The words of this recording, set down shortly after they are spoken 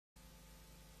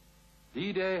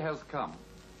D-Day has come.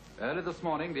 Early this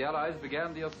morning, the Allies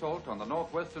began the assault on the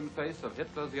northwestern face of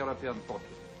Hitler's European fortress.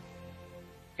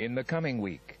 In the coming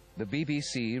week, the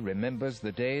BBC remembers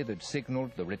the day that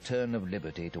signaled the return of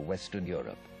liberty to Western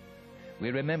Europe.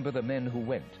 We remember the men who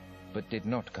went, but did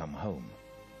not come home,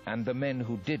 and the men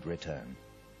who did return,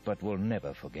 but will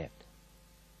never forget.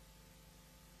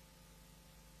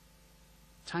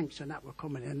 Tanks and that were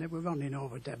coming in, they were running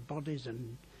over dead bodies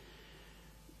and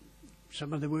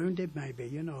some of the wounded maybe,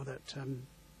 you know, that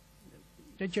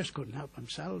they just couldn't help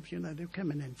themselves, you know, they were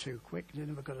coming in too quick. They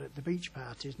never got the beach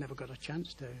parties never got a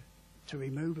chance to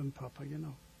remove them proper, you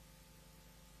know.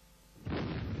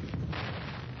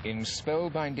 In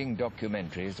spellbinding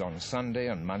documentaries on Sunday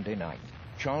and Monday night,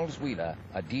 Charles Wheeler,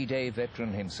 a D-Day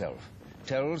veteran himself,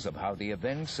 tells of how the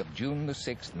events of June the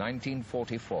 6th,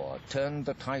 1944 turned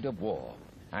the tide of war,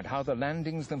 and how the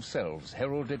landings themselves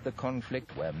heralded the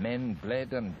conflict where men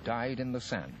bled and died in the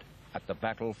sand at the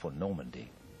Battle for Normandy.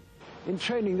 In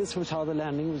training, this was how the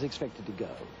landing was expected to go.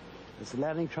 As the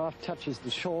landing craft touches the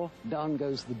shore, down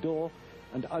goes the door,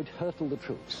 and out hurtle the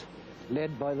troops,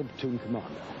 led by the platoon commander.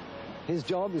 His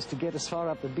job is to get as far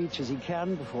up the beach as he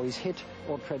can before he's hit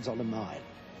or treads on a mine,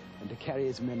 and to carry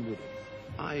his men with him.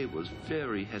 I was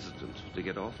very hesitant to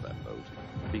get off that boat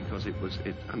because it was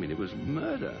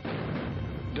murder.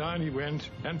 Down he went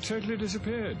and totally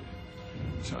disappeared.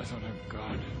 So I thought, oh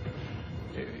God,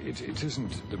 it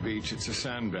isn't the beach, it's a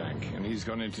sandbank, and he's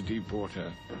gone into deep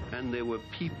water. And there were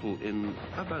people in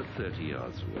about 30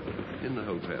 yards away, in the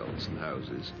hotels and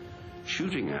houses,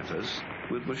 shooting at us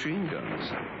with machine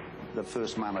guns. The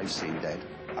first man I seen dead,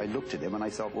 I looked at him and I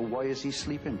thought, well, why is he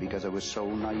sleeping? Because I was so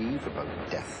naive about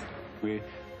death. We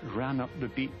ran up the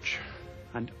beach,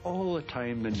 and all the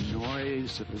time the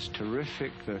noise, it was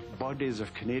terrific. The bodies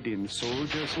of Canadian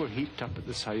soldiers were heaped up at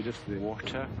the side of the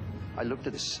water. I looked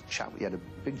at this chap, he had a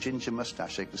big ginger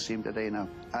moustache, I can see him today now,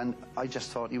 and I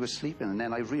just thought he was sleeping, and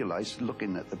then I realised,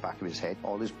 looking at the back of his head,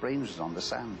 all his brains was on the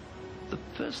sand. The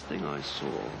first thing I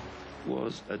saw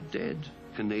was a dead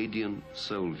Canadian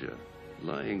soldier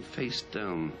lying face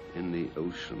down in the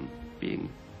ocean, being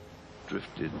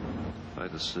drifted by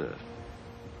the surf.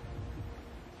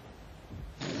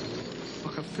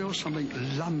 I could feel something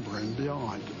lumbering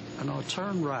behind, and I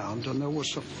turned round and there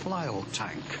was a flail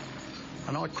tank,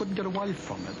 and I couldn't get away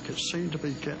from it. It seemed to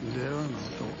be getting there, and I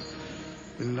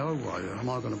thought, in no way am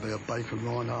I going to be a bacon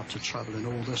rind after travelling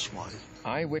all this way.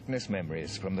 Eyewitness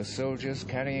memories from the soldiers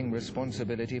carrying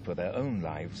responsibility for their own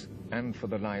lives and for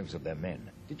the lives of their men.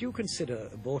 Did you consider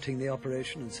aborting the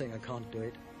operation and saying, I can't do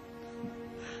it?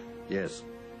 Yes,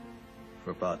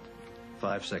 for about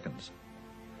 5 seconds.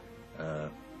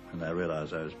 And I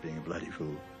realised I was being a bloody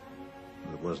fool.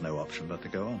 There was no option but to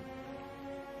go on.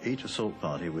 Each assault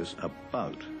party was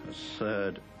about a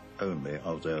third only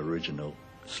of their original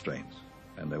strength.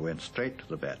 And they went straight to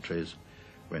the batteries,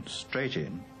 went straight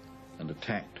in, and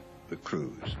attacked the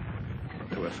crews.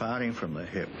 They were firing from the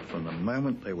hip from the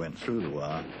moment they went through the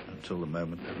wire until the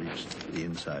moment they reached the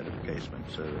inside of the casement,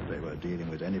 so that they were dealing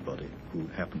with anybody who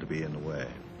happened to be in the way.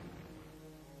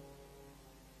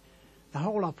 The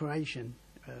whole operation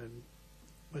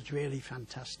was really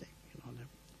fantastic. You know,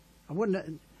 I wouldn't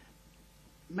have,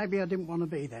 maybe I didn't want to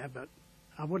be there, but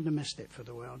I wouldn't have missed it for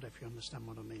the world, if you understand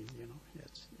what I mean. You know,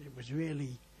 it was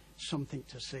really something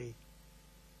to see.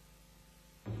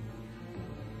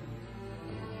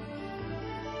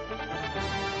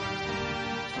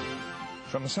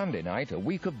 From Sunday night, a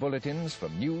week of bulletins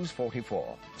from News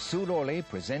 44. Sue Lawley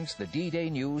presents the D-Day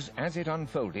news as it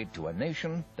unfolded to a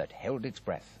nation that held its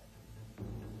breath.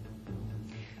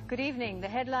 Good evening. The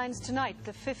headlines tonight,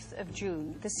 the 5th of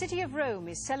June. The city of Rome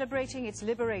is celebrating its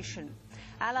liberation.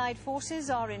 Allied forces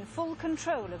are in full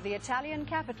control of the Italian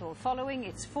capital following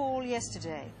its fall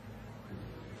yesterday.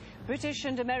 British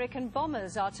and American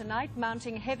bombers are tonight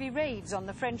mounting heavy raids on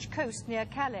the French coast near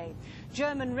Calais.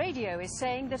 German radio is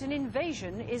saying that an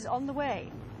invasion is on the way.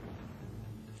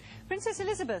 Princess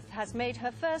Elizabeth has made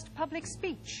her first public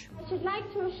speech. I should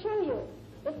like to assure you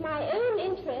that my own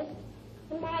interest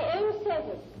and my own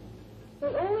service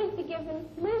will always be given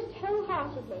most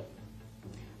wholeheartedly.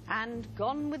 And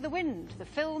Gone with the Wind, the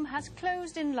film has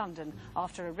closed in London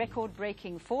after a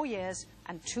record-breaking 4 years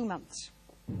and 2 months.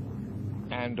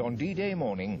 And on D-Day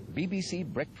morning, BBC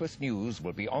Breakfast News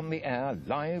will be on the air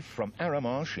live from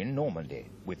Aramarche in Normandy,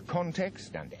 with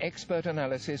context and expert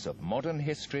analysis of modern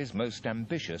history's most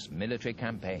ambitious military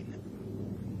campaign.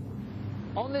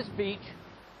 On this beach,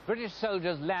 British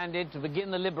soldiers landed to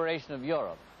begin the liberation of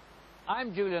Europe.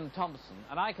 I'm Julian Thompson,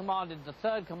 and I commanded the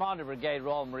 3rd Commander Brigade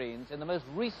Royal Marines in the most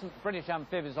recent British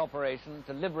amphibious operation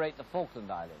to liberate the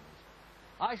Falkland Islands.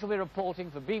 I shall be reporting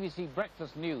for BBC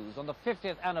Breakfast News on the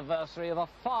 50th anniversary of a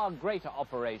far greater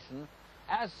operation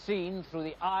as seen through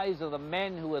the eyes of the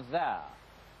men who were there.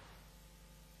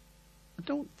 I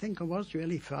don't think I was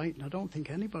really frightened. I don't think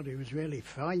anybody was really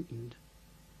frightened.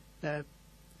 We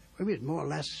were more or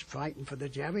less frightened for the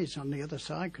Jerrys on the other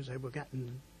side because they were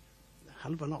getting a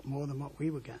hell of a lot more than what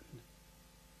we were getting.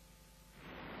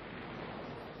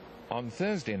 On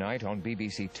Thursday night on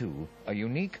BBC Two, a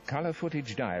unique colour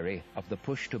footage diary of the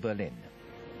push to Berlin.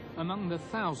 Among the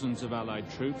thousands of Allied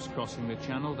troops crossing the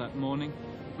Channel that morning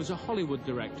was a Hollywood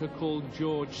director called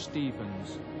George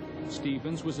Stevens.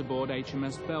 Stevens was aboard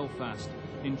HMS Belfast,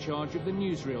 in charge of the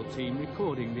newsreel team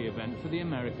recording the event for the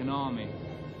American Army.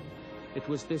 It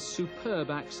was this superb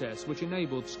access which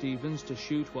enabled Stevens to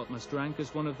shoot what must rank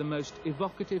as one of the most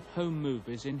evocative home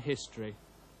movies in history.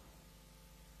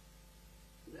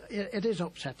 It is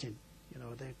upsetting, you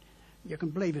know. You can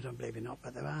believe it or believe it not,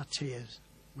 but there are tears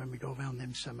when we go around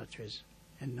them cemeteries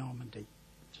in Normandy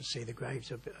to see the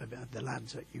graves of the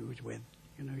lads that you was with,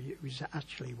 you know, you was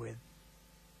actually with.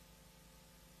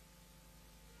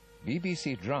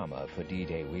 BBC Drama for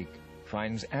D-Day week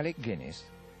finds Alec Guinness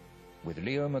with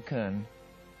Leo McKern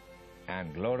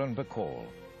and Lauren Bacall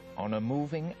on a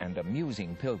moving and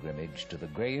amusing pilgrimage to the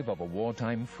grave of a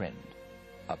wartime friend,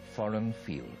 a foreign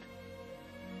field.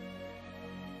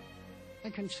 I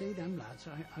can see them lads.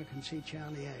 I can see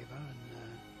Charlie Ava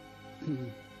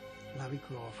and Larry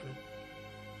Crawford,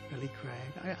 Billy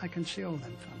Craig. I can see all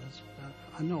them fellas.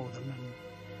 I know them, and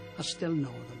I still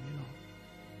know them, you know.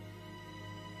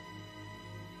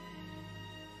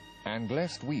 And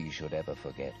lest we should ever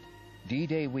forget,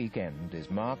 D-Day weekend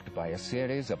is marked by a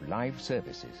series of live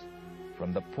services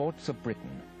from the ports of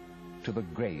Britain to the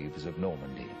graves of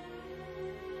Normandy.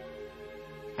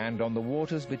 And on the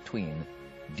waters between,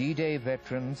 D-Day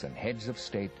veterans and heads of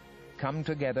state come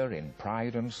together in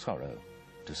pride and sorrow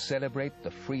to celebrate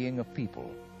the freeing of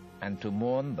people and to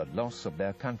mourn the loss of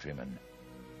their countrymen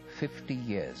 50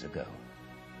 years ago.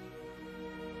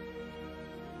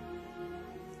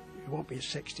 It won't be a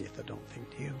 60th, I don't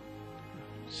think, do you?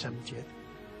 70th.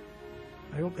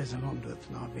 I hope there's an 100th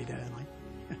and I'll be there,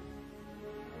 like.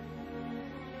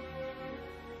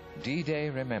 D-Day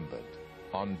Remembered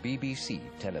on BBC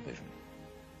Television.